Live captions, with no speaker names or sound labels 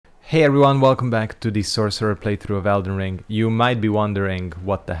Hey everyone, welcome back to the Sorcerer playthrough of Elden Ring. You might be wondering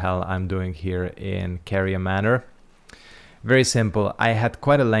what the hell I'm doing here in Caria Manor. Very simple, I had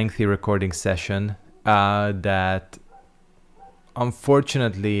quite a lengthy recording session that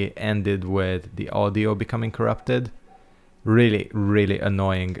unfortunately ended with the audio becoming corrupted. Really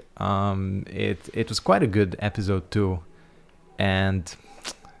annoying. It was quite a good episode too, and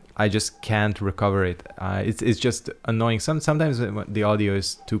I just can't recover it. It's just annoying. Sometimes the audio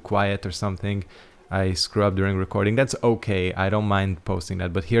is too quiet or something, I screw up during recording. That's okay. I don't mind posting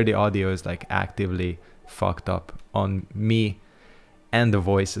that. But here the audio is like actively fucked up on me and the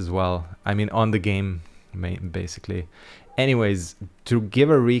voice as well. I mean on the game basically. Anyways, to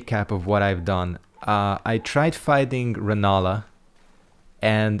give a recap of what I've done, I tried fighting Rennala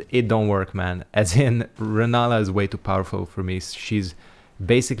and it don't work, man. As in, Rennala is way too powerful for me. She's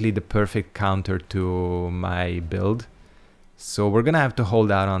basically the perfect counter to my build, so we're gonna have to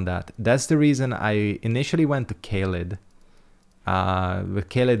hold out on that. That's the reason I initially went to Caelid, but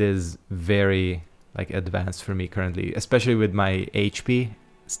Caelid is very like advanced for me currently, especially with my HP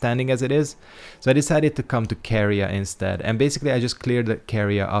standing as it is. So I decided to come to Caria instead, and basically I just cleared the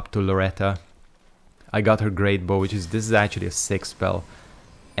Caria up to Loretta. I got her great bow, this is actually a 6 spell,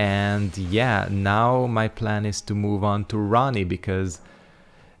 and yeah, now my plan is to move on to Ronnie, because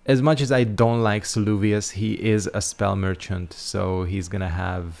as much as I don't like Soluvius, he is a spell merchant, so he's gonna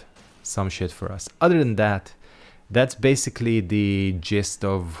have some shit for us. Other than that, that's basically the gist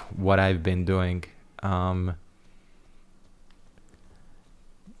of what I've been doing.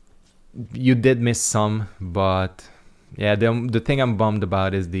 You did miss some, but yeah, the thing I'm bummed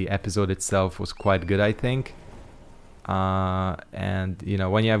about is the episode itself was quite good, I think. And you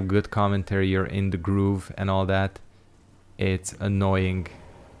know, when you have good commentary, you're in the groove and all that, it's annoying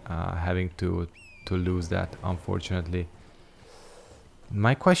having to lose that, unfortunately.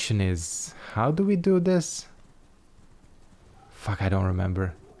 My question is, how do we do this? Fuck, I don't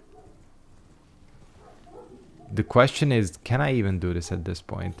remember. The question is, can I even do this at this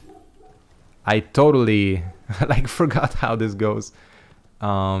point? I totally like forgot how this goes.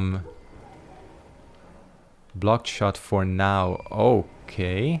 Blocked shot for now.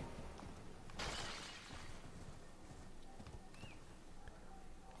 Okay.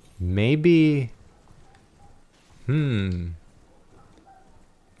 Maybe, I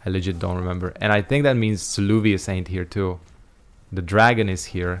legit don't remember. And I think that means Soluvius ain't here too. The dragon is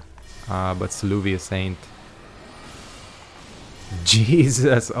here, but Soluvius ain't.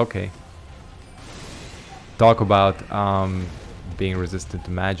 Jesus, okay. Talk about being resistant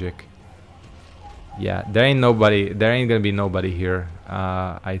to magic. Yeah, there ain't gonna be nobody here,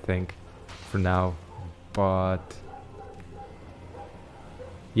 I think, for now. But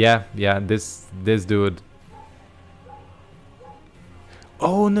yeah, this dude.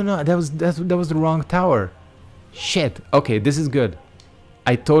 Oh no, that was the wrong tower. Shit. Okay, this is good.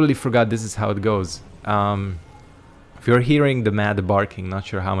 I totally forgot this is how it goes. If you're hearing the mad barking, not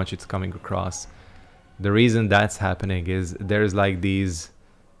sure how much it's coming across. The reason that's happening is there's like these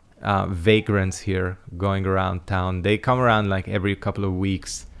vagrants here going around town. They come around like every couple of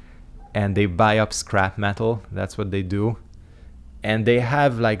weeks and they buy up scrap metal. That's what they do. And they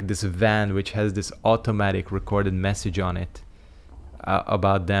have like this van which has this automatic recorded message on it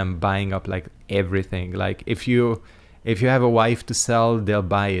about them buying up like everything. Like if you have a wife to sell, they'll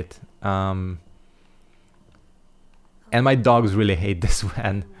buy it. And my dogs really hate this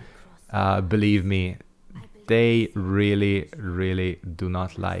van. Believe me, they really do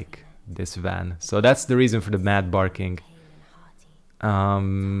not like this van. So that's the reason for the mad barking.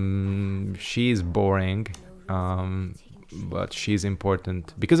 She's boring. But she's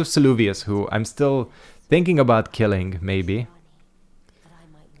important because of Soluvius, who I'm still thinking about killing, maybe.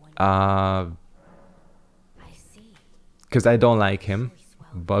 Because I don't like him,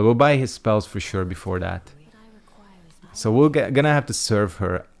 but we'll buy his spells for sure before that. So we're gonna have to serve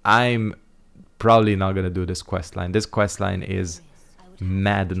her. I'm probably not gonna do this quest line. This quest line is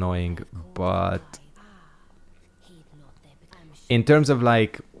mad annoying, but in terms of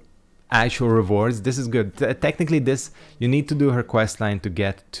like actual rewards, this is good. Technically this, you need to do her questline to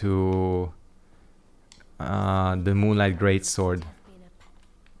get to the Moonlight Greatsword.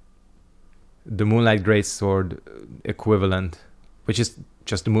 The Moonlight Greatsword equivalent, which is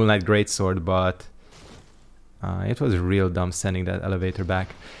just the Moonlight Greatsword, but it was real dumb sending that elevator back.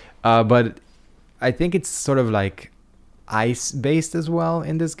 But I think it's sort of like ice based as well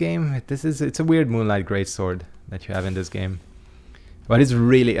in this game. It's a weird Moonlight Greatsword that you have in this game. But it's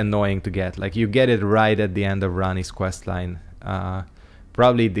really annoying to get. Like, you get it right at the end of Rani's questline.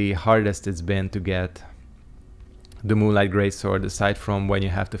 Probably the hardest it's been to get the Moonlight Greatsword, aside from when you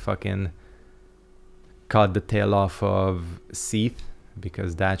have to fucking cut the tail off of Seath,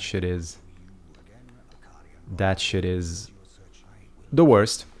 because that shit is the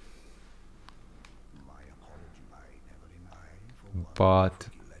worst. But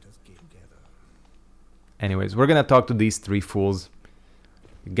anyways, we're gonna talk to these three fools,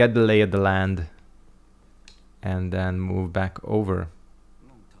 get the lay of the land, and then move back over.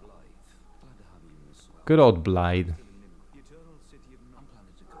 Good old Blythe.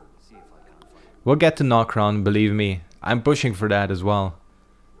 We'll get to Nokron, believe me. I'm pushing for that as well.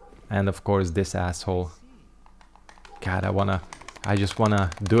 And of course this asshole. God, I just wanna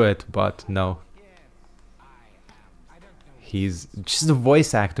do it, but no. He's just a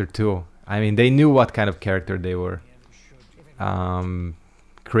voice actor too. I mean, they knew what kind of character they were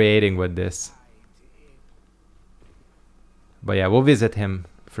creating with this. But yeah, we'll visit him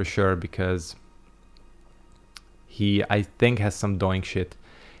for sure, because he, I think, has some doing shit.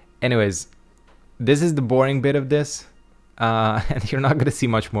 Anyways, this is the boring bit of this. And you're not going to see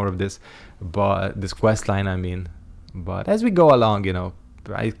much more of this. But this quest line, I mean. But as we go along, you know,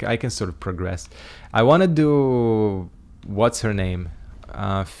 I can sort of progress. I want to do... What's her name?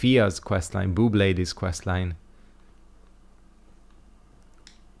 Fia's quest line. Boob Lady's quest line.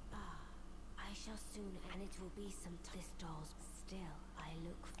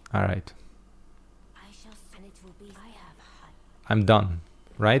 Alright. I'm done,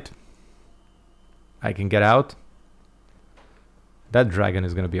 right? I can get out. That dragon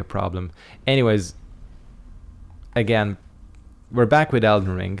is going to be a problem. Anyways, again, we're back with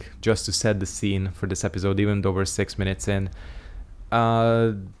Elden Ring, just to set the scene for this episode, even though we're 6 minutes in.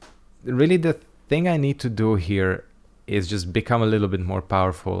 Really, the thing I need to do here is just become a little bit more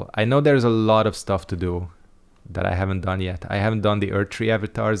powerful. I know there's a lot of stuff to do that I haven't done yet. I haven't done the Erdtree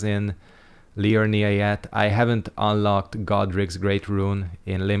avatars in Liurnia yet. I haven't unlocked Godric's Great Rune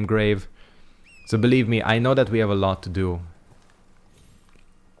in Limgrave. So believe me, I know that we have a lot to do.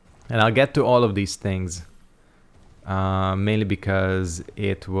 And I'll get to all of these things. Mainly because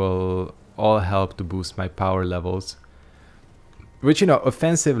it will all help to boost my power levels. Which, you know,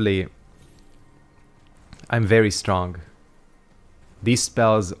 offensively, I'm very strong. These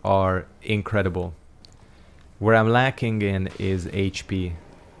spells are incredible. Where I'm lacking in is HP.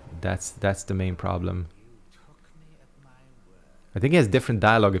 That's the main problem. I think he has different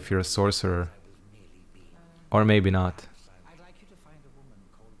dialogue if you're a sorcerer. Or maybe not.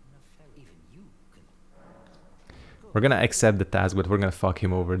 We're gonna accept the task, but we're gonna fuck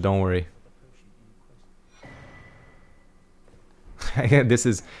him over, don't worry. This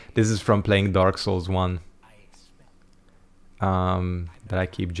is from playing Dark Souls 1. That I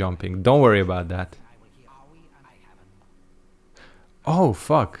keep jumping. Don't worry about that. Oh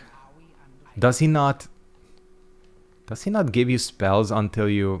fuck. Does he not give you spells until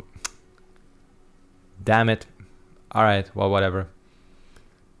you... Damn it. Alright, well, whatever.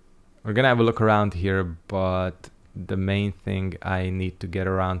 We're gonna have a look around here, but the main thing I need to get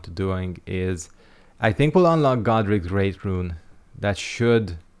around to doing is... I think we'll unlock Godric's Great Rune. That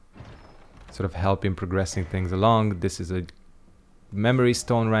should sort of help in progressing things along. This is a memory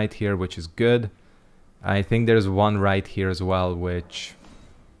stone right here, which is good. I think there's one right here as well, which...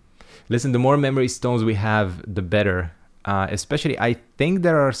 Listen, the more memory stones we have, the better. Especially, I think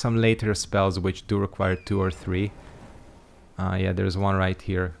there are some later spells which do require 2 or 3. Yeah, there's one right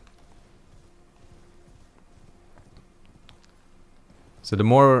here. So the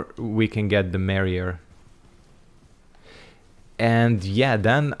more we can get, the merrier. And yeah,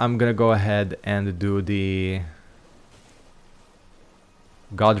 then I'm gonna go ahead and do the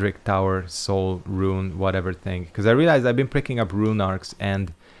Godric Tower, Soul, Rune, whatever thing. Because I realized I've been picking up Rune Arcs,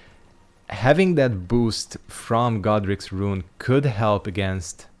 and having that boost from Godric's Rune could help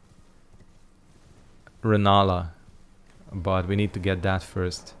against Rennala. But we need to get that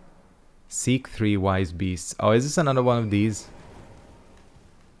first. Seek 3 Wise Beasts. Oh, is this another one of these?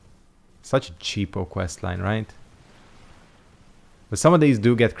 Such a cheapo questline, right? But some of these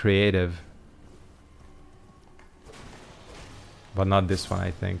do get creative. But not this one,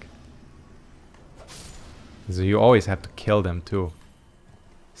 I think. So you always have to kill them too.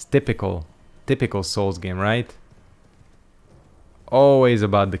 It's typical Souls game, right? Always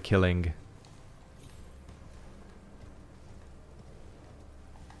about the killing.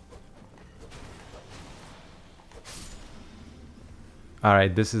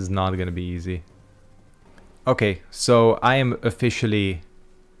 Alright, this is not gonna be easy. Okay, so I am officially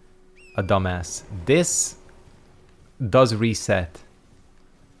a dumbass. This does reset.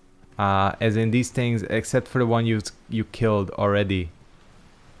 As in these things, except for the one you killed already.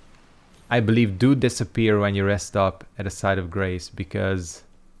 I believe, do disappear when you rest up at a site of grace, because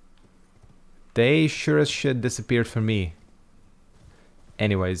they sure as shit disappeared for me.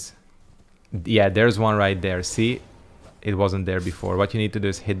 Anyways, yeah, there's one right there. See, it wasn't there before. What you need to do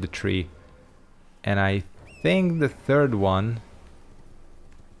is hit the tree. And I think the third one,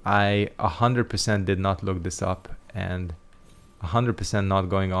 I 100% did not look this up, and 100% not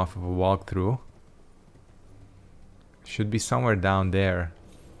going off of a walkthrough. Should be somewhere down there.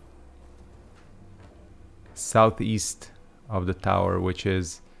 Southeast of the tower, which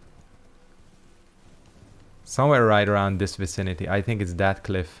is somewhere right around this vicinity. I think it's that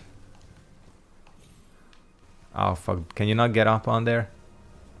cliff. Oh fuck, can you not get up on there?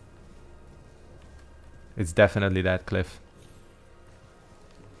 It's definitely that cliff.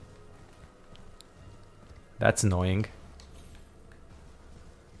 That's annoying.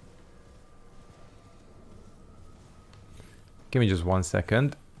 Give me just 1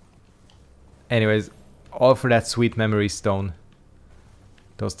 second. Anyways, all for that sweet memory stone.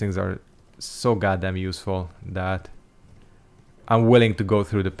 Those things are so goddamn useful that I'm willing to go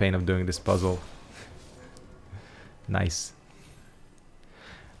through the pain of doing this puzzle. Nice.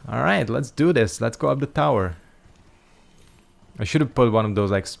 Alright, let's do this. Let's go up the tower. I should have put one of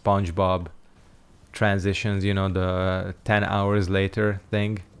those like SpongeBob transitions, you know, the 10 hours later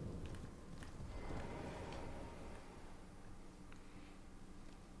thing.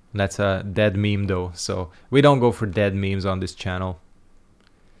 That's a dead meme though, so we don't go for dead memes on this channel.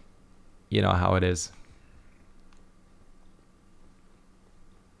 You know how it is.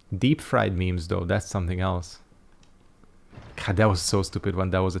 Deep fried memes though, that's something else. God, that was so stupid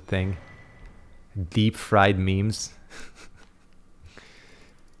when that was a thing. Deep fried memes.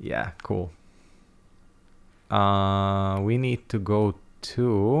 Yeah, cool. We need to go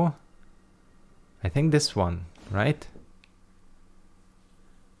to, I think this one, right?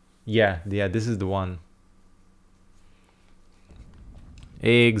 Yeah, this is the one.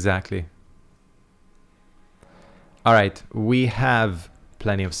 Exactly. All right, we have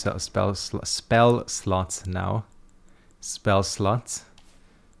plenty of spell slots now. Spell slots.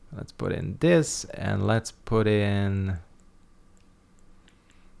 Let's put in this, and let's put in...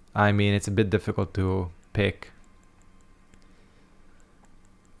 I mean, it's a bit difficult to pick.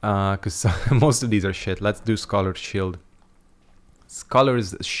 Because most of these are shit. Let's do Scholar's Shield.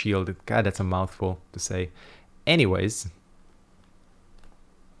 Scholar's Shield. God, that's a mouthful to say. Anyways.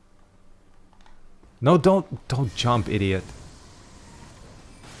 No, don't jump, idiot.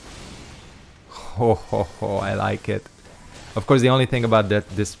 Ho ho ho, I like it. Of course, the only thing about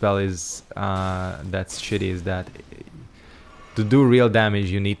this spell is that's shitty is that to do real damage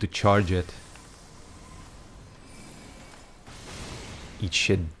you need to charge it. Eat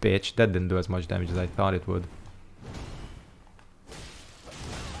shit, bitch. That didn't do as much damage as I thought it would.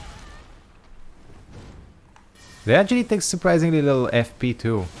 They actually take surprisingly little FP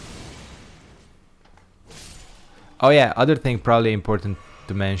too. Oh yeah, other thing probably important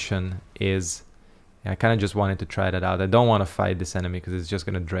to mention is, I kind of just wanted to try that out. I don't want to fight this enemy because it's just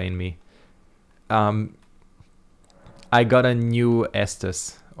going to drain me. I got a new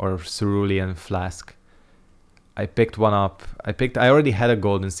Estus or Cerulean Flask. I picked one up. I already had a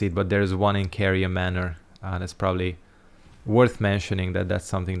golden seed, but there's one in Caria Manor. That's probably worth mentioning that that's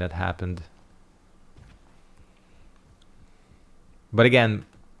something that happened. But again,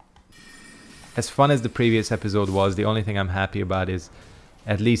 as fun as the previous episode was, the only thing I'm happy about is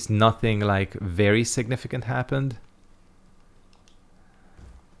at least nothing like very significant happened.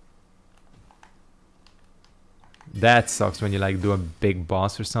 That sucks when you like do a big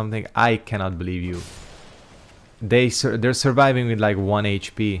boss or something. I cannot believe you. They're surviving with like 1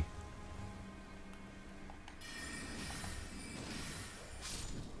 HP.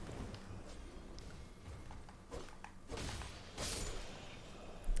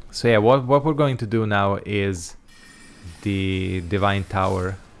 So yeah, what we're going to do now is the Divine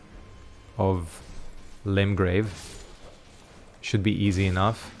Tower of Limgrave. Should be easy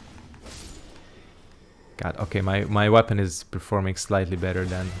enough. God, okay, my weapon is performing slightly better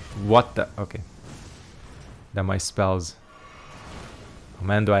than... What the... Okay. Than my spells. Oh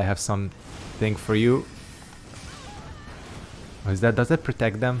man, do I have something for you? Oh, does that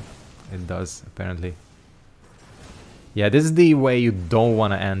protect them? It does, apparently. Yeah, this is the way you don't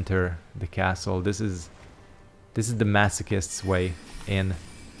want to enter the castle. This is the masochist's way in.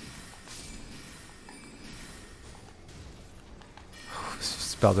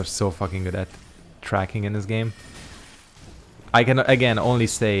 Spells are so fucking good at tracking in this game. I can again only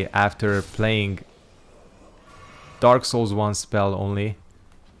say after playing Dark Souls 1 spell only,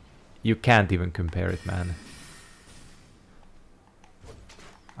 you can't even compare it, man.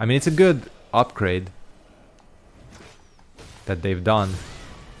 I mean, it's a good upgrade that they've done.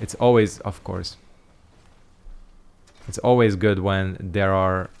 It's always, of course, it's always good when there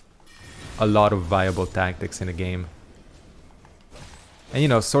are a lot of viable tactics in a game. And you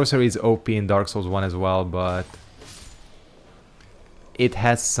know, sorcery is OP in Dark Souls 1 as well, but it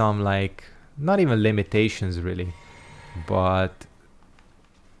has some, like, not even limitations really, but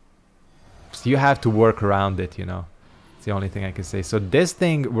you have to work around it, you know. It's the only thing I can say. So this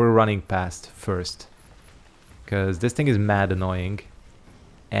thing we're running past first, because this thing is mad annoying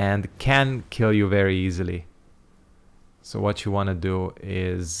and can kill you very easily. So what you want to do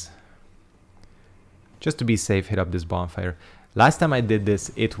is, just to be safe, hit up this bonfire. Last time I did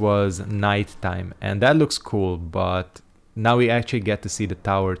this, it was night time, and that looks cool, but now we actually get to see the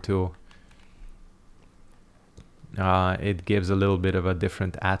tower too. It gives a little bit of a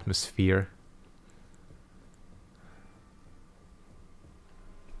different atmosphere.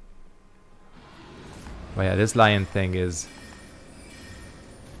 But yeah, this lion thing is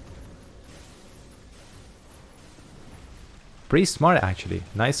pretty smart actually.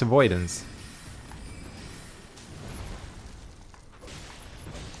 Nice avoidance.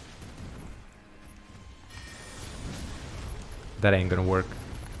 That ain't gonna work.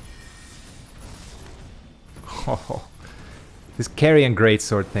 Oh, this carry and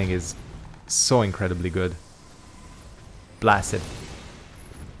greatsword thing is so incredibly good. Blast it.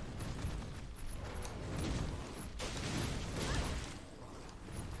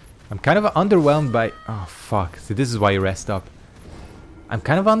 I'm kind of underwhelmed by... Oh, fuck. See, this is why you rest up. I'm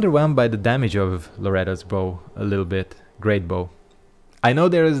kind of underwhelmed by the damage of Loretta's bow a little bit. Great bow. I know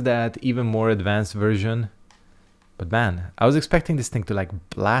there is that even more advanced version, but man, I was expecting this thing to like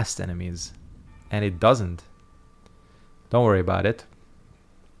blast enemies, and it doesn't. Don't worry about it.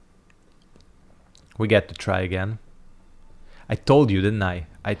 We get to try again. I told you, didn't I?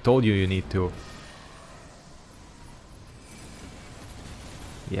 I told you you need to.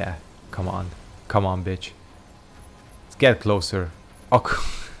 Yeah, come on. Come on, bitch. Let's get closer. Oh.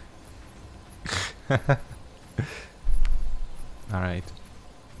 Alright.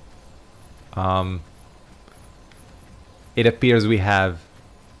 It appears we have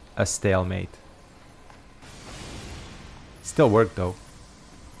a stalemate. Still worked though.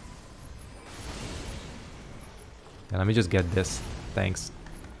 Yeah, let me just get this. Thanks.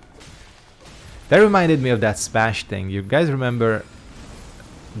 That reminded me of that Smash thing. You guys remember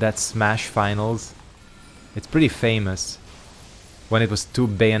that Smash Finals? It's pretty famous. When it was two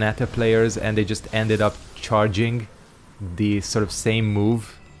Bayonetta players and they just ended up charging the sort of same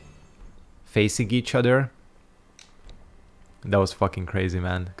move facing each other. That was fucking crazy,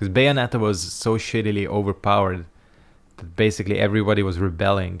 man. Because Bayonetta was so shittily overpowered that basically everybody was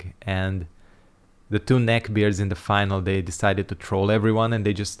rebelling, and the two neckbeards in the final, they decided to troll everyone and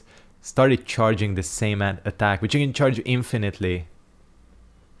they just started charging the same attack, which you can charge infinitely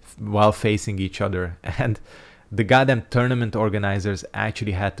while facing each other. And the goddamn tournament organizers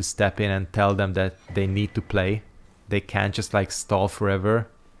actually had to step in and tell them that they need to play. They can't just like stall forever.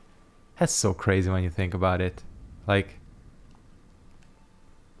 That's so crazy when you think about it. Like,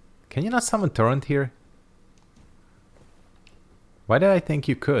 can you not summon Torrent here? Why did I think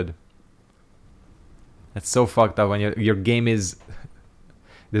you could? That's so fucked up when your game is...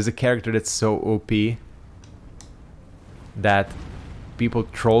 There's a character that's so OP that people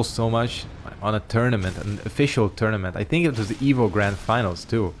troll so much on a tournament, an official tournament. I think it was the EVO Grand Finals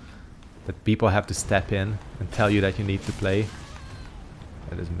too. That people have to step in and tell you that you need to play.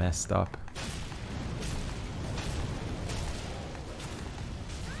 That is messed up.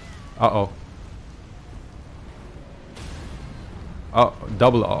 Uh-oh. Oh,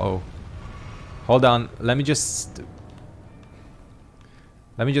 double uh-oh. Hold on, let me just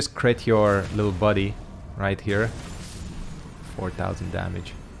crit your little buddy right here. 4,000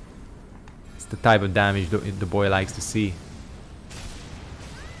 damage. It's the type of damage the boy likes to see.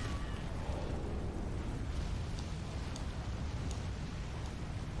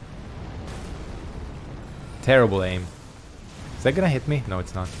 Terrible aim. Is that gonna hit me? No,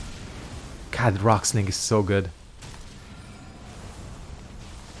 it's not. God, Rock Sling is so good.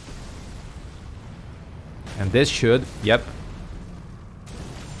 And this should, yep.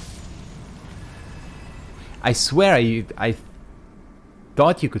 I swear I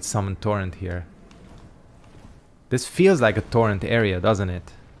thought you could summon Torrent here. This feels like a Torrent area, doesn't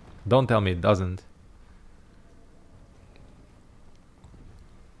it? Don't tell me it doesn't.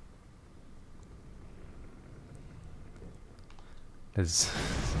 This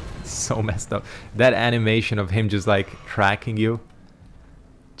is so messed up. That animation of him just like tracking you.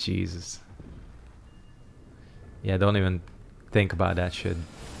 Jesus. Yeah, don't even think about that shit.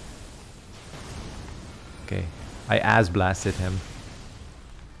 Okay. I ass blasted him.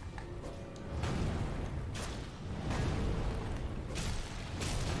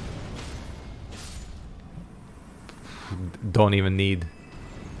 Don't even need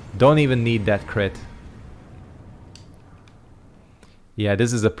that crit. Yeah,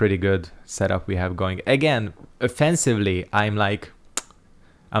 this is a pretty good setup we have going. Again, offensively, I'm like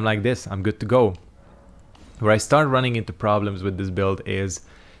this. I'm good to go. Where I start running into problems with this build is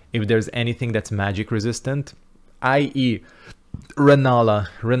if there's anything that's magic resistant, i.e. Rennala.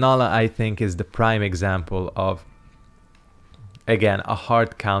 Rennala, I think, is the prime example of, again, a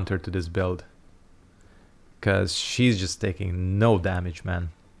hard counter to this build. Because she's just taking no damage, man.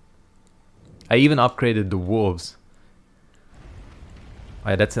 I even upgraded the wolves. Oh,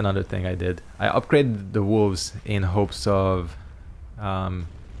 yeah, that's another thing I did. I upgraded the wolves in hopes of... what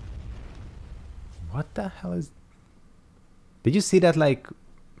the hell is... Did you see that, like...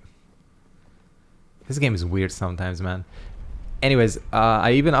 This game is weird sometimes, man. Anyways,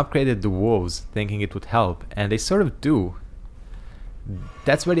 I even upgraded the wolves, thinking it would help. And they sort of do.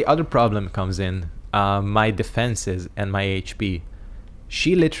 That's where the other problem comes in. My defenses and my HP.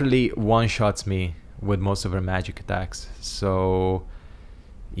 She literally one-shots me with most of her magic attacks. So...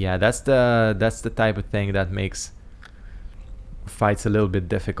 yeah, that's the type of thing that makes fights a little bit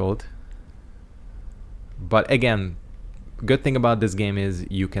difficult. But again, good thing about this game is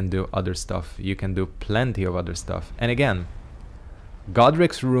you can do other stuff. You can do plenty of other stuff. And again,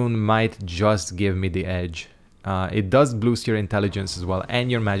 Godric's rune might just give me the edge. It does boost your intelligence as well and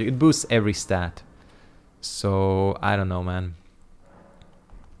your magic. It boosts every stat. So I don't know, man.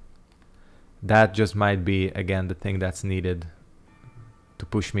 That just might be, again, the thing that's needed to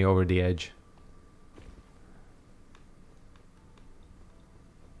push me over the edge.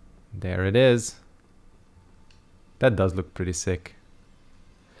 There it is. That does look pretty sick.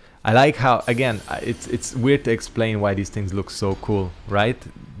 I like how, again, it's weird to explain why these things look so cool, right?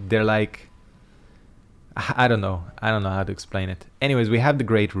 They're like, I don't know how to explain it. Anyways, we have the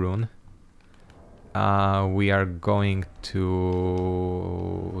Great Rune. We are going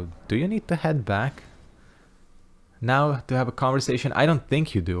to... Do you need to head back now to have a conversation? I don't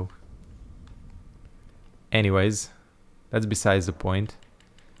think you do. Anyways, that's besides the point.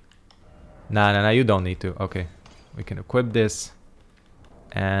 Nah, you don't need to. Okay, we can equip this.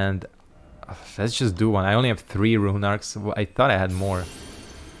 And let's just do one. I only have 3 rune arcs. I thought I had more.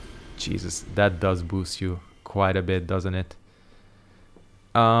 Jesus, that does boost you quite a bit, doesn't it?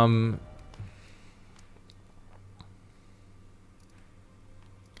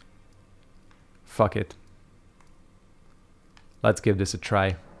 Fuck it. Let's give this a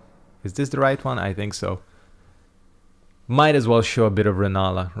try. Is this the right one? I think so. Might as well show a bit of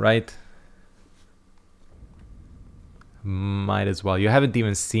Rennala, right? Might as well. You haven't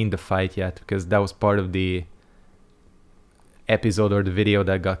even seen the fight yet, because that was part of the episode or the video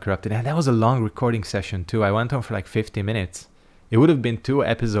that got corrupted. And that was a long recording session too. I went on for like 50 minutes. It would have been 2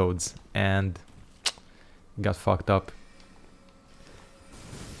 episodes and got fucked up.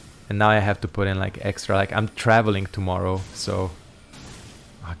 And now I have to put in like extra, like I'm traveling tomorrow, so...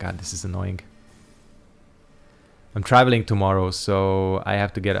 Oh god, this is annoying. I'm traveling tomorrow, so I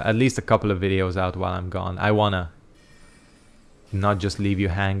have to get at least a couple of videos out while I'm gone. I wanna not just leave you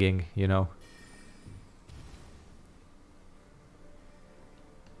hanging, you know.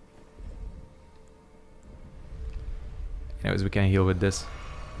 Anyways, we can heal with this.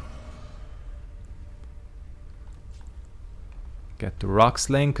 Get to Rock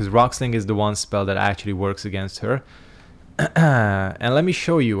Sling, because Rock Sling is the one spell that actually works against her. And let me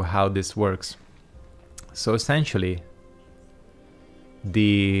show you how this works. So essentially,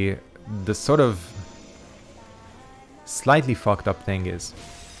 the sort of slightly fucked up thing is,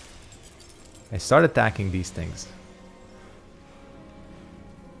 I start attacking these things,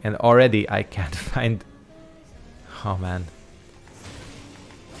 and already I can't find... Oh man.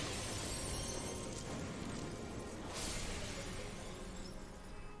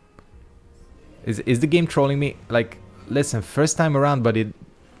 Is the game trolling me? Like, listen, first time around, but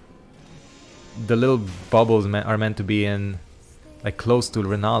the little bubbles are meant to be in, like, close to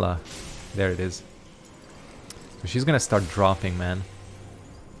Rennala. There it is. So she's gonna start dropping, man.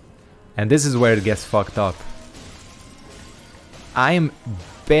 And this is where it gets fucked up. I am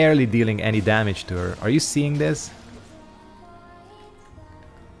barely dealing any damage to her. Are you seeing this?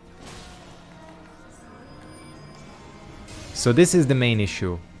 So this is the main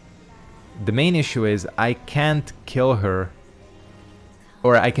issue. The main issue is I can't kill her,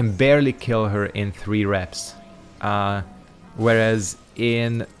 or I can barely kill her in 3 reps. Whereas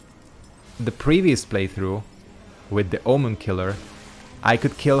in the previous playthrough with the Omen Killer, I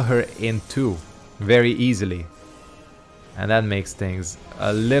could kill her in 2. very easily. And that makes things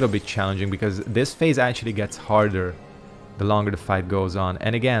a little bit challenging because this phase actually gets harder the longer the fight goes on.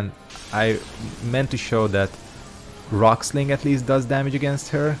 And again, I meant to show that Rock Sling at least does damage against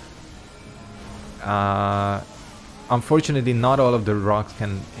her. Unfortunately, not all of the rocks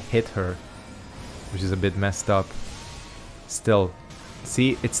can hit her, which is a bit messed up. Still,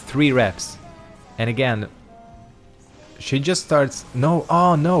 see, it's 3 reps. And again, she just starts... No,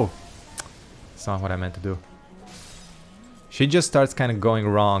 oh no! That's not what I meant to do. She just starts kind of going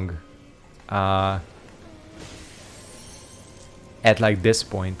wrong at like this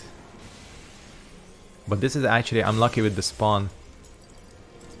point. But this is actually... I'm lucky with the spawn.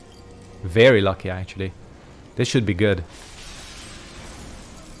 Very lucky, actually. This should be good.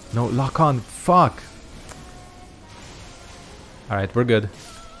 No, lock on. Fuck! Alright, we're good.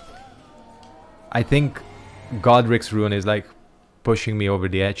 I think Godric's Rune is like pushing me over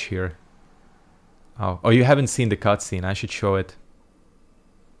the edge here. Oh, you haven't seen the cutscene. I should show it.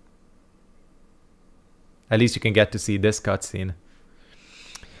 At least you can get to see this cutscene.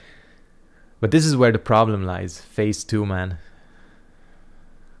 But this is where the problem lies. Phase 2, man.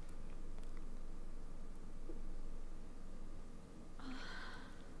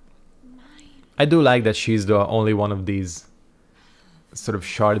 I do like that she's the only one of these sort of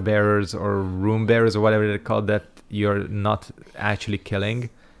shard bearers or room bearers or whatever they're called that you're not actually killing.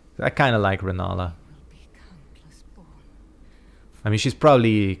 I kind of like Rennala. I mean, she's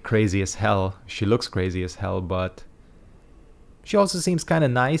probably crazy as hell. She looks crazy as hell, but she also seems kind of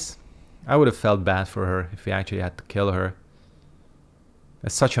nice. I would have felt bad for her if we actually had to kill her.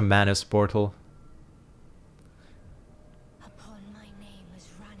 That's such a Manus portal. Upon my name is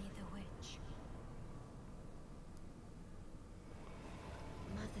Rani the Witch.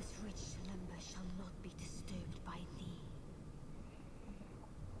 Mother's rich slumber shall not be disturbed by thee.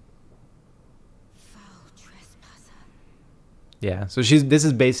 Foul trespasser. Yeah, so this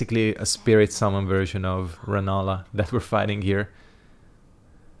is basically a spirit summon version of Rennala that we're fighting here.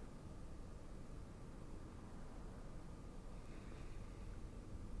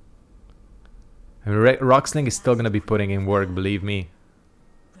 I mean, Rocksling is still gonna be putting in work, believe me.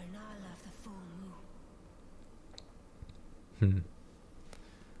 Rennala of the full moon.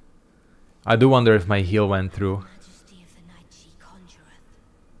 I do wonder if my heal went through. Majesty of the night she conjureth.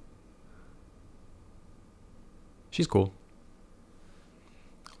 She's cool.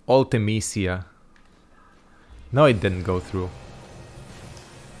 Ultimecia. No, it didn't go through.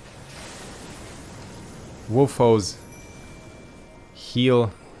 Wolfos.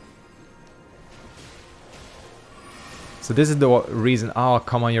 Heal. So this is the reason... Oh,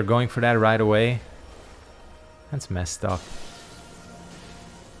 come on, you're going for that right away? That's messed up.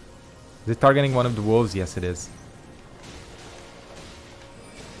 Is it targeting one of the wolves? Yes, it is.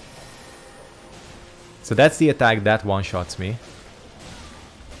 So that's the attack that one-shots me.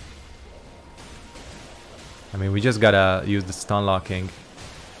 I mean, we just gotta use the stun locking.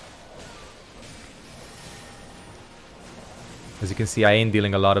 As you can see, I ain't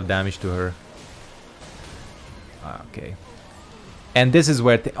dealing a lot of damage to her. Okay. And this is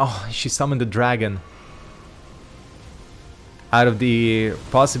where... Oh, she summoned the dragon. Out of the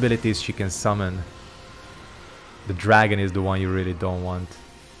possibilities she can summon, the dragon is the one you really don't want.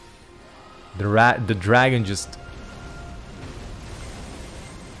 The dragon just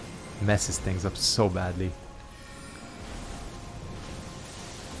messes things up so badly.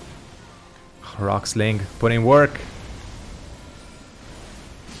 Rocksling, put in work.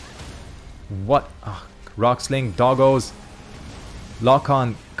 What? Oh, Rocksling, doggos. Lock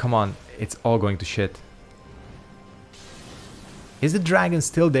on. Come on. It's all going to shit. Is the dragon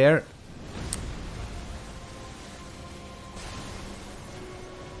still there?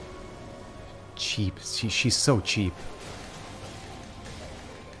 Cheap. She's so cheap.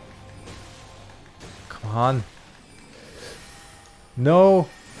 Come on. No.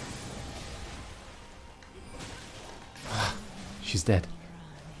 She's dead.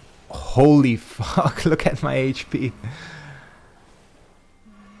 Holy fuck, look at my HP.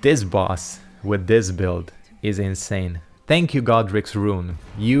 This boss with this build is insane. Thank you, Godric's Rune.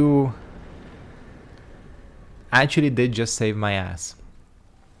 You actually did just save my ass.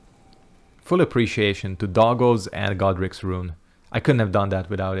 Full appreciation to Doggos and Godric's Rune. I couldn't have done that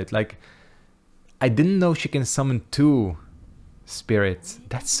without it. Like, I didn't know she can summon 2 spirits.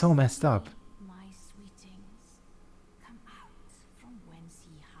 That's so messed up. My sweetings, come out from whence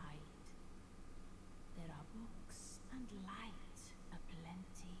ye hide. There are books and light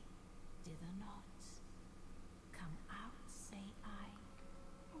aplenty, dither not. Come out, say I,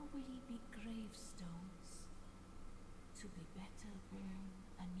 or will ye be gravestones, to be better born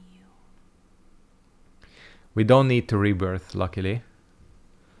anew? We don't need to rebirth, luckily.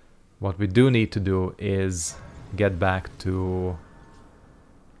 What we do need to do is get back to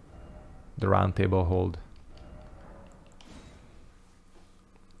the round table hold.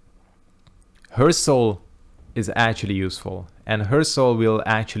 Her soul is actually useful, and her soul will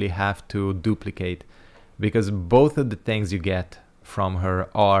actually have to duplicate, because both of the things you get from her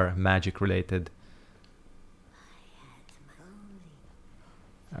are magic related.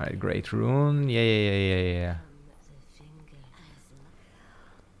 Alright, great rune. Yeah.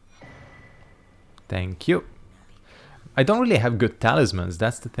 Thank you. I don't really have good talismans,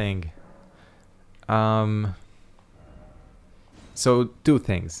 that's the thing. So, two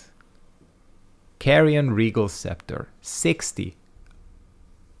things. Carrion Regal Scepter, 60.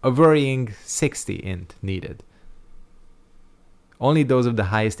 A worrying 60 int needed. Only those of the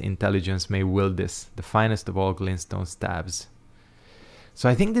highest intelligence may wield this, the finest of all glintstone stabs. So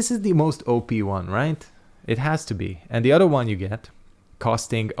I think this is the most OP one, right? It has to be. And the other one you get,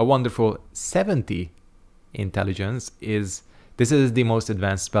 costing a wonderful 70 intelligence, is... This is the most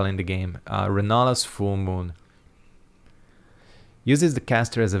advanced spell in the game. Rennala's Full Moon. Uses the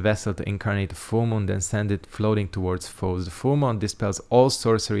caster as a vessel to incarnate a full moon, then send it floating towards foes. The full moon dispels all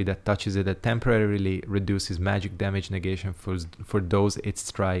sorcery that touches it and temporarily reduces magic damage negation for those it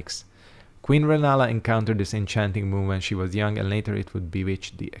strikes. Queen Rennala encountered this enchanting moon when she was young, and later it would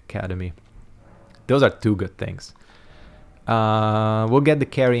bewitch the academy. Those are two good things. We'll get the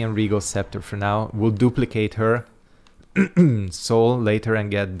Carrion Regal Scepter for now. We'll duplicate her soul later and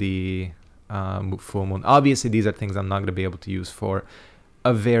get the full moon. Obviously, these are things I'm not going to be able to use for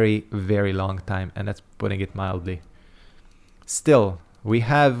a very, very long time, and that's putting it mildly. Still, we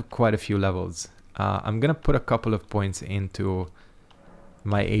have quite a few levels. I'm going to put a couple of points into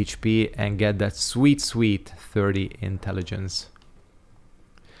my HP and get that sweet, sweet 30 intelligence.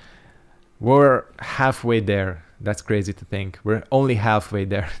 We're halfway there. That's crazy to think. We're only halfway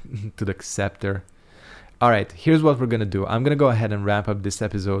there to the scepter. Alright, here's what we're gonna do. I'm gonna go ahead and wrap up this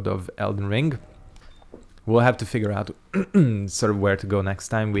episode of Elden Ring. We'll have to figure out sort of where to go next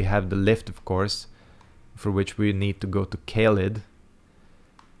time. We have the lift, of course, for which we need to go to Caelid.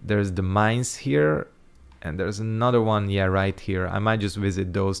 There's the mines here, and there's another one, yeah, right here. I might just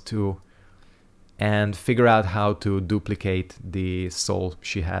visit those two and figure out how to duplicate the soul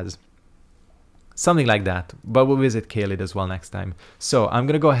she has. Something like that, but we'll visit Caelid as well next time. So I'm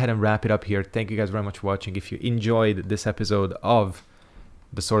gonna go ahead and wrap it up here. Thank you guys very much for watching. If you enjoyed this episode of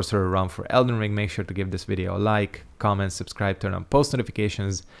the Sorcerer run for Elden Ring, make sure to give this video a like, comment, subscribe, turn on post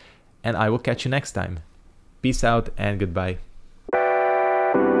notifications, and I will catch you next time. Peace out and goodbye.